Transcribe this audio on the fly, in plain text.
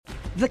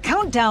The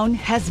countdown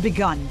has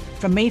begun.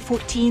 From May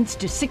 14th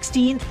to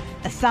 16th,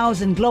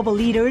 1,000 global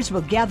leaders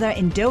will gather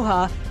in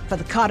Doha for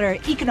the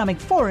Qatar Economic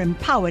Forum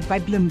powered by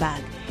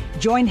Bloomberg.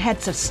 Join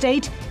heads of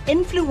state,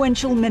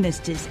 influential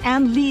ministers,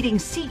 and leading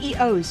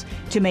CEOs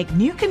to make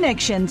new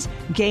connections,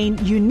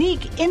 gain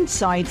unique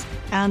insights,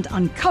 and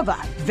uncover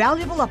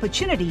valuable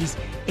opportunities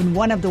in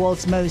one of the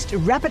world's most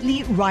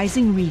rapidly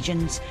rising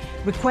regions.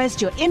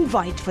 Request your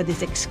invite for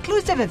this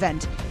exclusive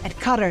event at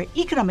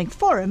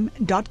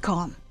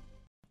QatarEconomicForum.com.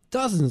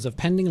 Dozens of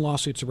pending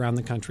lawsuits around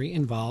the country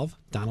involve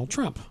Donald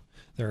Trump.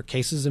 There are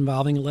cases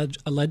involving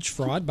alleged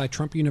fraud by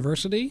Trump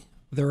University.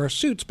 There are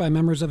suits by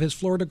members of his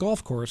Florida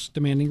golf course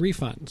demanding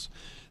refunds.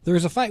 There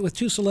is a fight with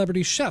two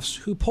celebrity chefs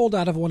who pulled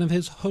out of one of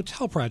his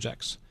hotel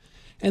projects.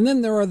 And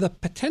then there are the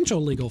potential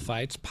legal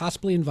fights,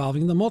 possibly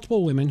involving the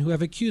multiple women who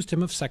have accused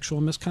him of sexual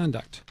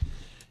misconduct.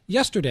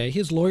 Yesterday,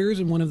 his lawyers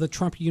in one of the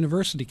Trump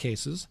University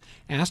cases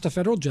asked a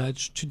federal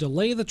judge to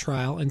delay the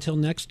trial until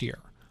next year,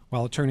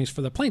 while attorneys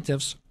for the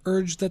plaintiffs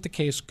urged that the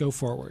case go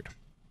forward.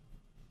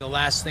 The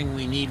last thing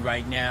we need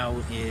right now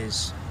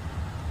is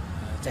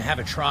to have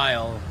a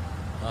trial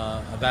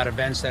about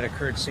events that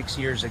occurred 6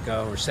 years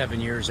ago or 7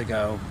 years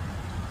ago,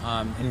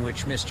 in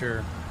which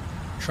Mr.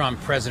 Trump,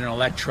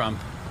 President-elect Trump,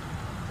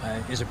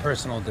 is a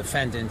personal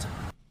defendant.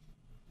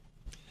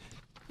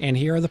 And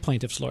here are the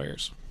plaintiffs'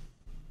 lawyers.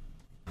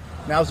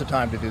 Now's the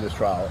time to do this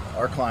trial.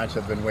 Our clients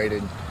have been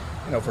waiting,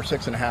 for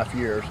 6.5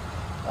 years.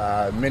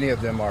 Many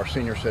of them are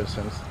senior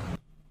citizens.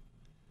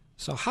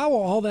 So how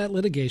will all that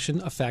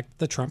litigation affect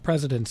the Trump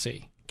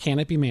presidency? Can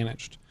it be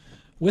managed?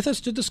 With us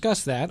to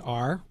discuss that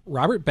are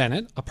Robert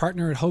Bennett, a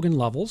partner at Hogan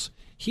Lovells.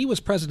 He was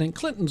President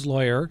Clinton's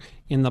lawyer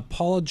in the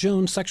Paula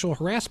Jones sexual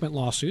harassment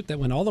lawsuit that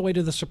went all the way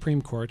to the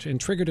Supreme Court and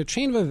triggered a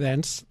chain of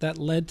events that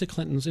led to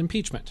Clinton's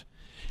impeachment.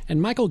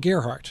 And Michael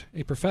Gerhardt,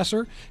 a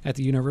professor at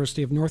the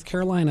University of North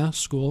Carolina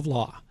School of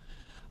Law.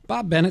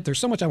 Bob Bennett, there's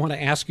so much I want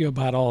to ask you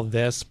about all of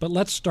this, but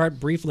let's start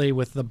briefly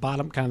with the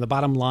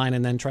bottom line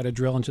and then try to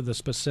drill into the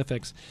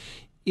specifics.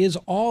 Is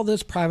all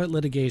this private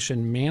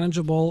litigation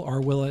manageable, or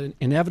will it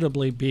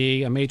inevitably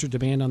be a major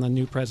demand on the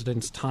new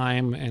president's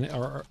time and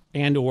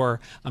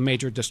or a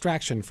major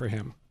distraction for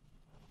him?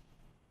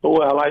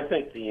 Well, I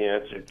think the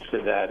answer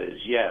to that is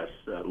yes.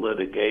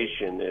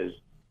 Litigation is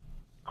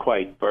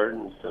quite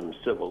burdensome,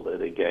 civil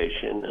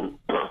litigation, and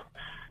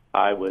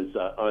I was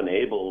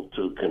unable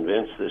to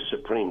convince the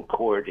Supreme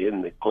Court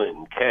in the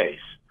Clinton case.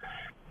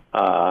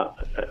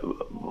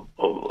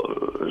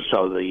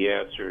 So the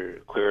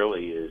answer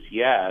clearly is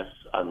yes,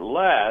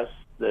 unless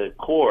the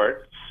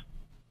courts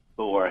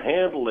who are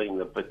handling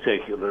the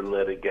particular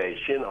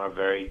litigation are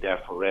very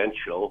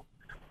deferential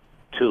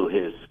to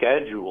his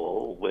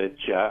schedule,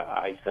 which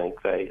I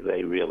think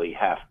they really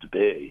have to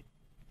be.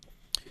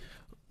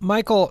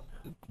 Michael,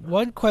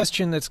 one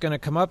question that's going to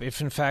come up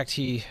if, in fact,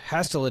 he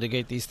has to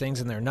litigate these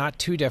things and they're not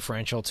too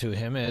deferential to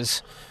him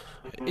is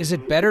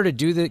it better to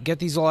get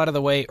these all out of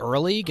the way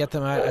early, get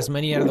them as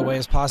many out of the way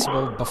as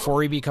possible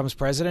before he becomes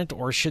president,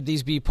 or should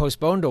these be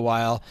postponed a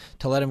while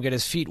to let him get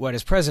his feet wet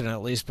as president,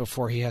 at least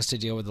before he has to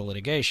deal with the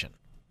litigation?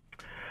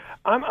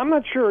 I'm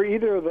not sure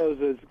either of those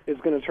is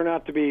going to turn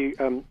out to be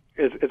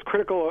as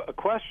critical a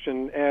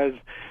question as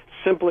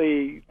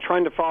simply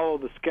trying to follow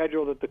the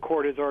schedule that the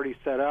court has already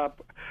set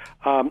up,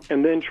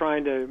 and then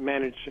trying to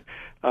manage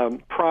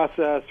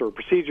process or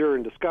procedure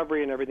and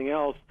discovery and everything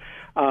else.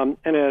 And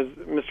as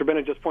Mr.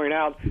 Bennett just pointed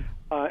out,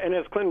 and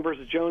as Clinton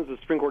versus Jones, the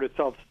Supreme Court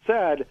itself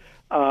said,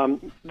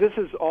 this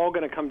is all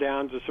going to come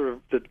down to sort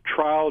of the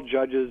trial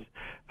judge's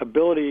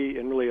ability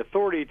and really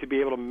authority to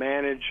be able to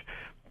manage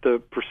the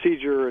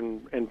procedure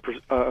and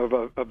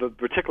of the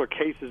particular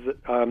cases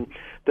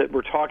that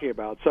we're talking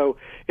about. So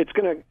it's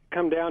going to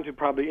come down to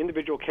probably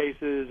individual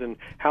cases and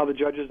how the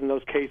judges in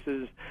those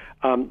cases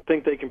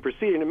think they can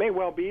proceed. And it may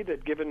well be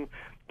that given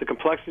the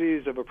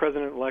complexities of a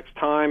president-elect's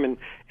time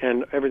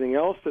and everything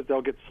else, that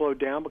they'll get slowed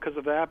down because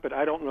of that. But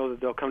I don't know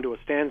that they'll come to a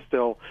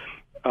standstill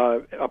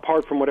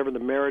apart from whatever the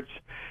merits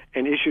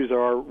and issues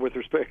are with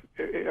respect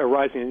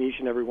arising in each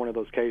and every one of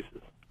those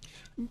cases.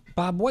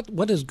 Bob,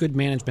 what does good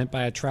management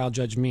by a trial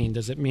judge mean?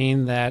 Does it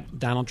mean that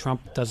Donald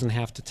Trump doesn't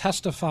have to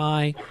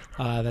testify,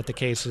 that the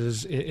case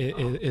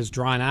is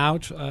drawn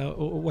out?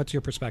 What's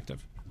your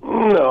perspective?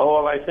 No,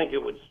 well, I think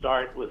it would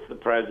start with the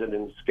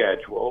president's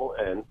schedule,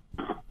 and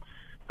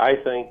I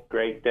think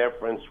great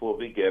deference will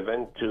be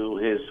given to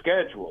his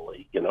schedule.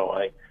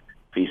 If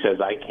he says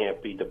I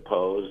can't be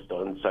deposed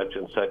on such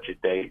and such a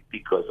date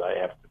because I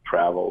have to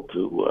travel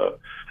to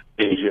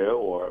Asia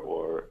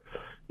or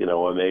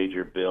a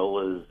major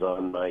bill is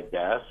on my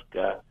desk,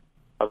 a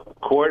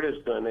court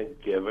is going to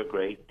give a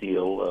great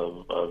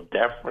deal of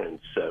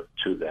deference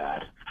to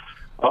that.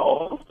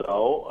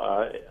 Also,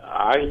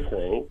 I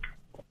think,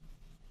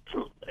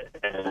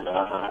 and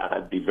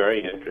I'd be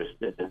very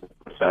interested in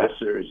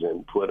professors'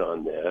 input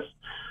on this,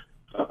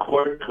 a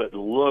court could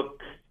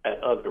look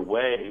at other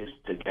ways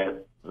to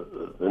get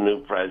the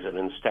new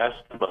president's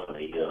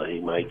testimony. He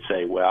might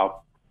say,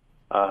 well,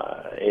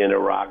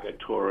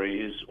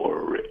 interrogatories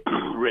or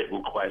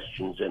written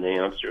questions and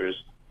answers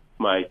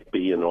might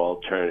be an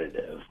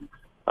alternative.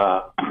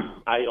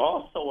 I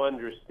also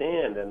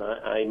understand, and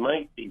I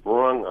might be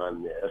wrong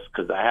on this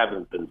because I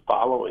haven't been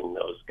following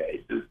those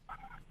cases,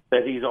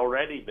 that he's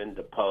already been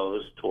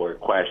deposed or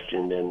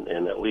questioned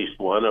in at least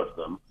one of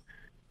them.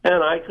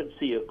 And I could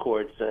see a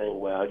court saying,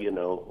 well, you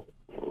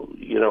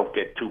don't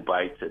get two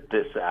bites at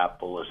this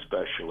apple,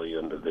 especially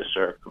under the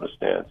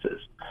circumstances.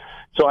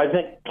 So I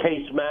think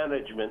case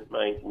management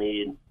might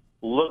mean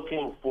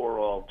looking for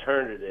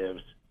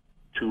alternatives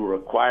to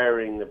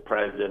requiring the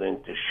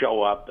president to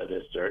show up at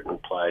a certain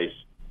place,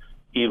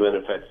 even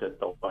if it's at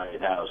the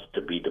White House,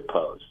 to be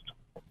deposed.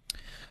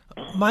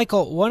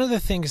 Michael, one of the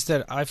things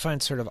that I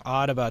find sort of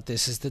odd about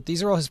this is that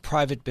these are all his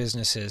private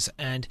businesses,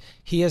 and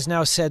he has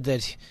now said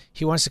that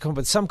he wants to come up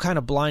with some kind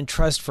of blind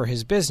trust for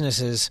his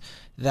businesses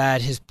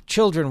that his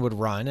children would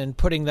run, and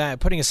putting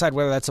aside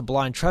whether that's a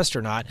blind trust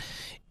or not,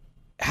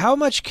 how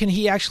much can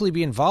he actually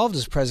be involved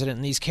as president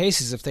in these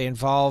cases if they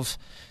involve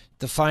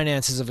the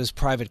finances of his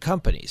private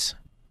companies?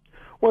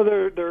 Well,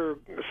 there are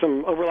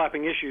some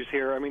overlapping issues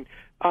here. I mean,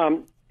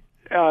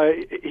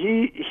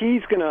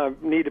 he's going to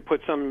need to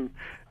put some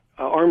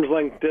arm's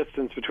length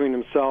distance between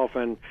himself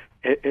and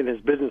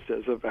his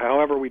businesses, of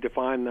however we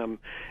define them,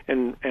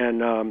 and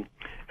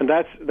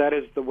that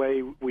is the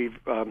way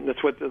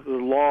that's what the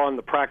law and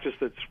the practice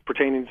that's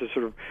pertaining to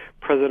sort of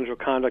presidential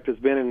conduct has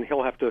been, and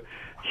he'll have to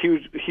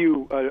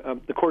hew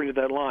according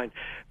to that line.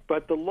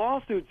 But the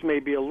lawsuits may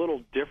be a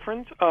little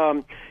different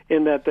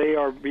in that they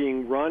are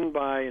being run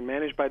by and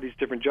managed by these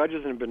different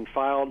judges and have been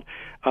filed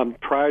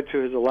prior to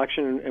his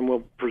election and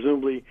will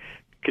presumably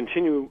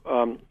continue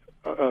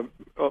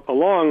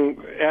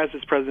along as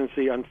his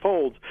presidency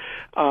unfolds.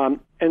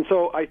 And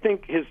so I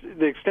think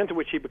the extent to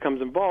which he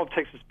becomes involved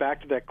takes us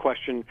back to that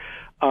question,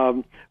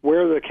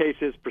 where the case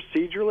is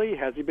procedurally.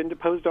 Has he been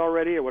deposed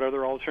already, or what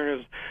other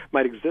alternatives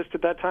might exist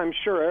at that time?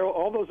 Sure,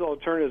 all those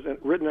alternatives,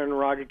 written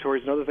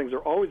interrogatories and other things, are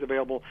always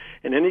available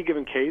in any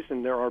given case,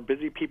 and there are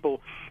busy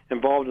people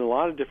involved in a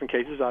lot of different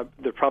cases.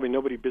 There's probably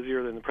nobody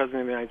busier than the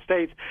President of the United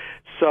States.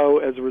 So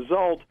as a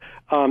result,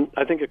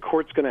 I think a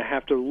court's going to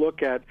have to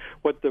look at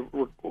what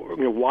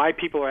why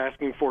people are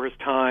asking for his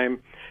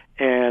time,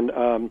 and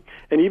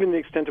even the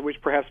extent to which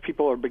perhaps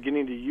people are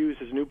beginning to use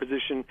his new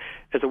position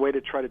as a way to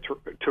try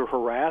to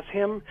harass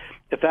him.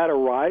 If that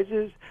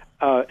arises,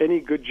 any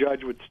good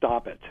judge would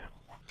stop it.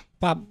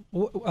 Bob,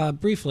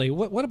 briefly,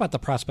 what about the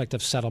prospect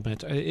of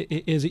settlement?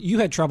 You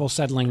had trouble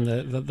settling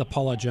the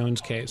Paula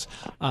Jones case.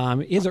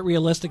 Is it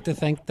realistic to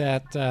think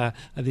that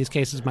these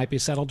cases might be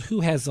settled?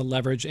 Who has the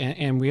leverage?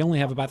 And we only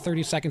have about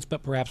 30 seconds,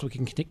 but perhaps we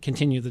can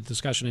continue the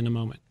discussion in a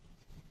moment.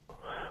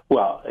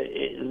 Well,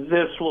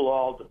 this will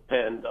all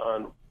depend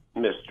on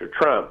Mr.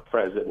 Trump,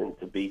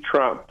 President-to-be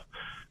Trump,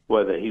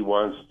 whether he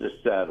wants to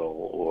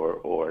settle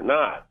or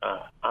not.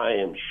 I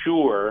am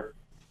sure,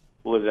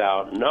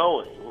 without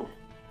knowing,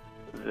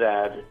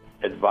 that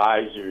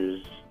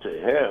advisors to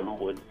him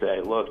would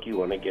say, look, you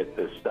want to get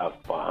this stuff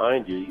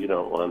behind you. You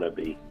don't want to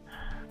be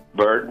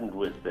burdened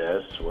with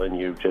this when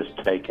you've just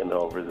taken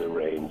over the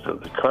reins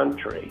of the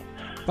country.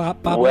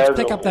 Bob, let's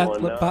pick up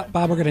that.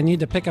 Bob, we're going to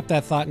need to pick up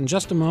that thought in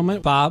just a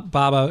moment. Bob,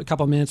 a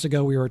couple minutes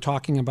ago we were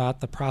talking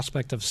about the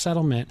prospect of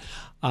settlement.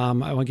 I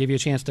want to give you a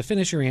chance to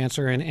finish your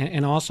answer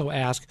and also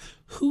ask,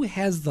 who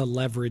has the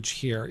leverage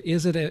here?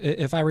 Is it,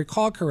 if I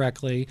recall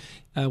correctly,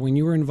 when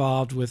you were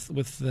involved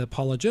with the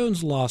Paula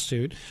Jones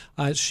lawsuit,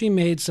 she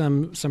made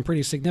some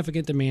pretty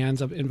significant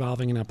demands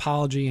involving an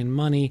apology and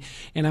money.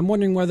 And I'm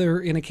wondering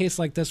whether in a case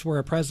like this where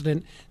a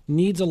president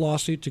needs a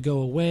lawsuit to go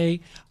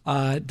away,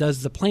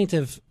 does the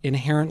plaintiff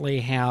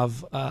inherently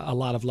have a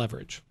lot of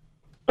leverage?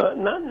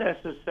 Not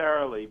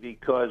necessarily,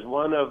 because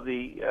one of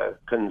the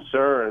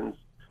concerns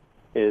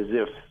is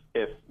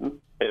if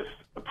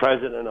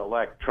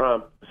President-elect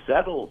Trump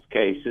settles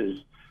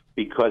cases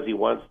because he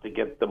wants to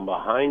get them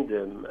behind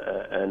him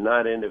and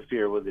not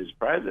interfere with his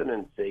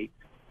presidency,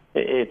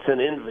 it's an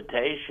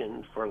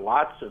invitation for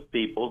lots of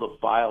people to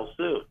file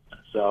suit.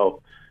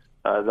 So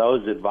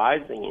those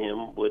advising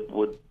him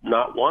would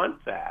not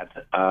want that.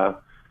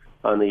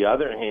 On the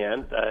other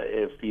hand,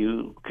 if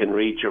you can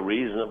reach a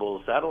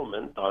reasonable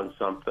settlement on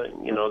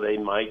something, they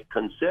might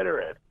consider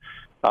it.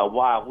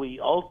 While we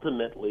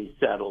ultimately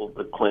settled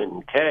the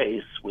Clinton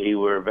case, we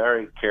were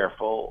very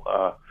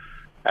careful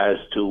as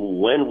to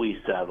when we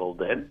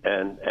settled it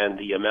and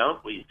the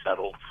amount we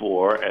settled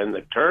for, and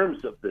the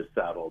terms of the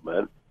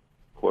settlement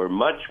were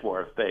much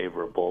more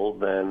favorable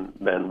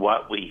than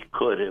what we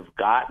could have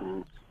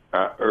gotten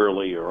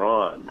earlier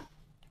on.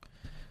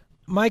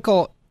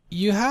 Michael,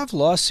 you have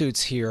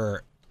lawsuits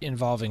here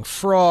involving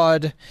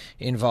fraud,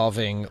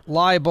 involving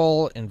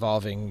libel,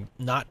 involving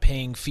not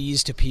paying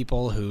fees to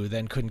people who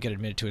then couldn't get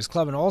admitted to his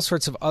club, and all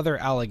sorts of other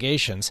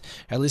allegations,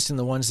 at least in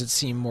the ones that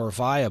seem more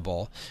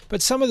viable.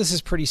 But some of this is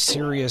pretty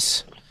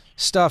serious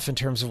stuff in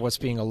terms of what's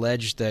being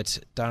alleged that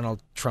Donald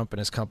Trump and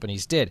his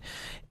companies did.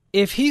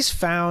 If he's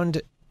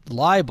found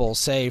liable,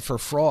 say, for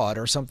fraud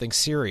or something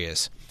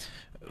serious,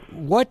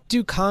 what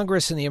do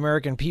Congress and the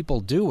American people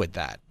do with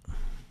that?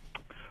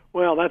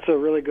 Well, that's a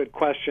really good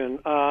question.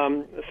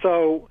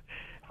 So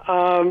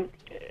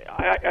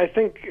I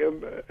think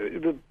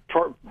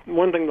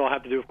one thing they'll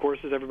have to do, of course,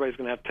 is everybody's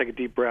going to have to take a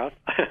deep breath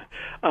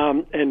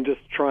and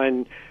just try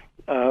and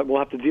we'll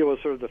have to deal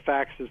with sort of the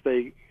facts as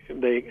they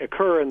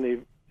occur and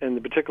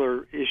the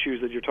particular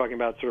issues that you're talking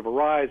about sort of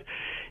arise.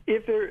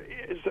 If there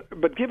is,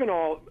 but given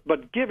all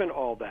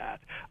that,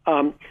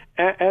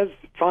 as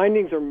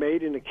findings are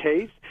made in a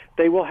case,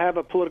 they will have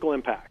a political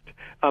impact.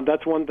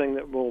 That's one thing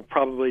that will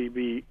probably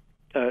be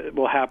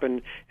will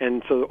happen,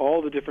 and so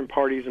all the different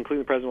parties, including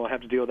the president, will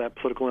have to deal with that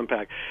political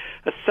impact.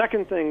 A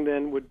second thing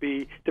then would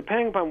be,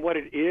 depending upon what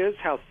it is,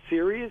 how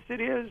serious it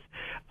is,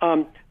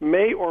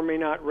 may or may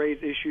not raise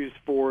issues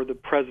for the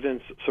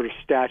president's sort of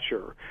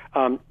stature.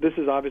 This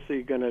is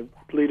obviously going to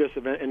lead us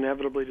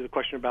inevitably to the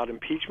question about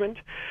impeachment.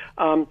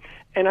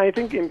 And I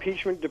think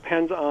impeachment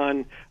depends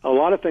on a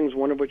lot of things,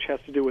 one of which has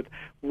to do with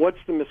what's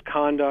the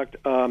misconduct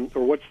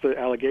or what's the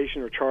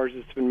allegation or charge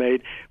that's been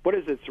made, what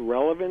is its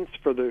relevance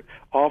for the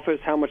office,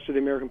 how much do the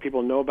American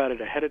people know about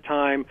it ahead of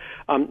time.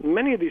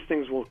 Many of these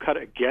things will cut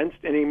against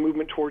any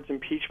movement towards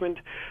impeachment.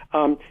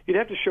 You'd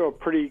have to show a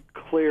pretty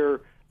clear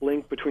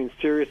link between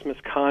serious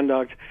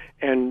misconduct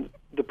and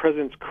the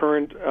president's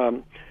current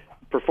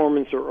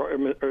performance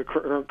or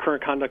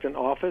current conduct in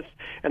office,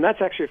 and that's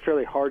actually a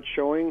fairly hard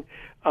showing.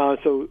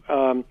 So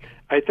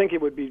I think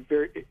it would be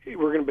we're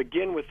going to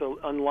begin with the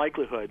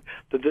unlikelihood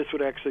that this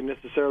would actually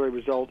necessarily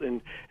result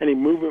in any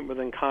movement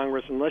within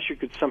Congress unless you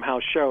could somehow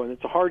show, and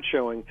it's a hard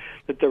showing,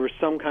 that there was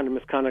some kind of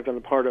misconduct on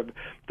the part of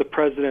the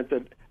president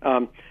that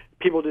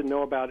people didn't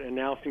know about and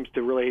now seems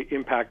to really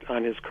impact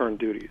on his current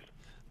duties.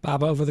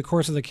 Bob, over the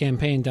course of the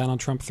campaign, Donald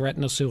Trump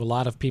threatened to sue a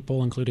lot of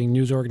people, including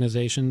news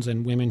organizations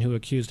and women who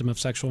accused him of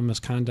sexual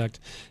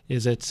misconduct.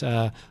 Is it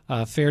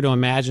fair to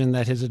imagine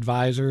that his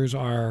advisors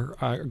are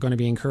going to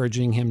be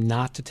encouraging him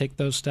not to take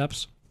those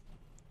steps?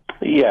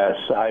 Yes,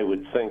 I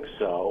would think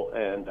so,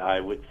 and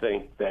I would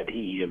think that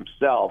he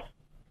himself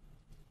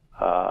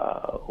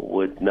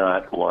would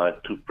not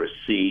want to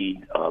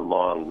proceed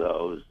along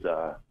those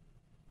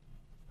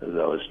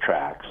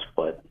tracks.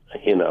 But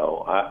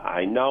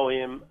I know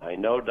him. I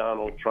know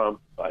Donald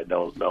Trump. I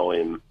don't know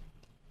him.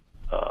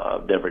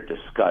 I've never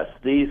discussed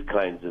these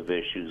kinds of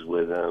issues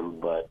with him,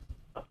 but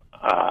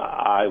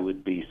I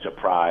would be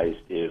surprised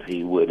if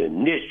he would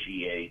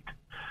initiate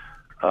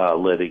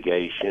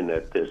litigation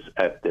at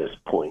this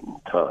point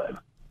in time.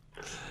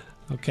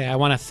 Okay, I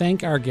want to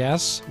thank our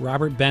guests,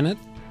 Robert Bennett,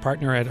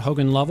 partner at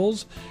Hogan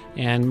Lovells,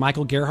 and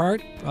Michael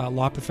Gerhardt,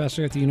 law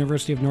professor at the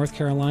University of North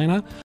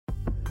Carolina.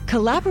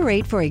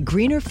 Collaborate for a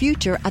greener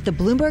future at the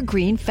Bloomberg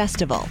Green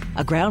Festival,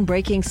 a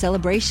groundbreaking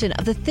celebration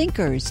of the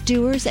thinkers,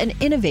 doers, and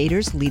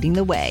innovators leading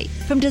the way.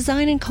 From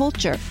design and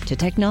culture to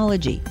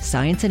technology,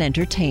 science, and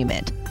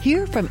entertainment.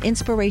 Hear from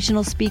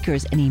inspirational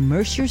speakers and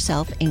immerse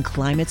yourself in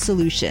climate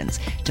solutions.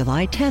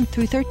 July 10th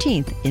through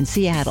 13th in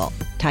Seattle.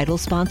 Title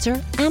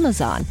sponsor,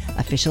 Amazon.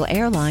 Official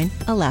airline,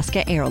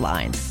 Alaska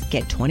Airlines.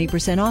 Get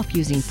 20% off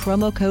using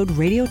promo code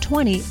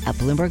radio20 at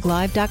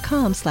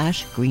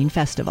BloombergLive.com/Green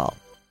Festival.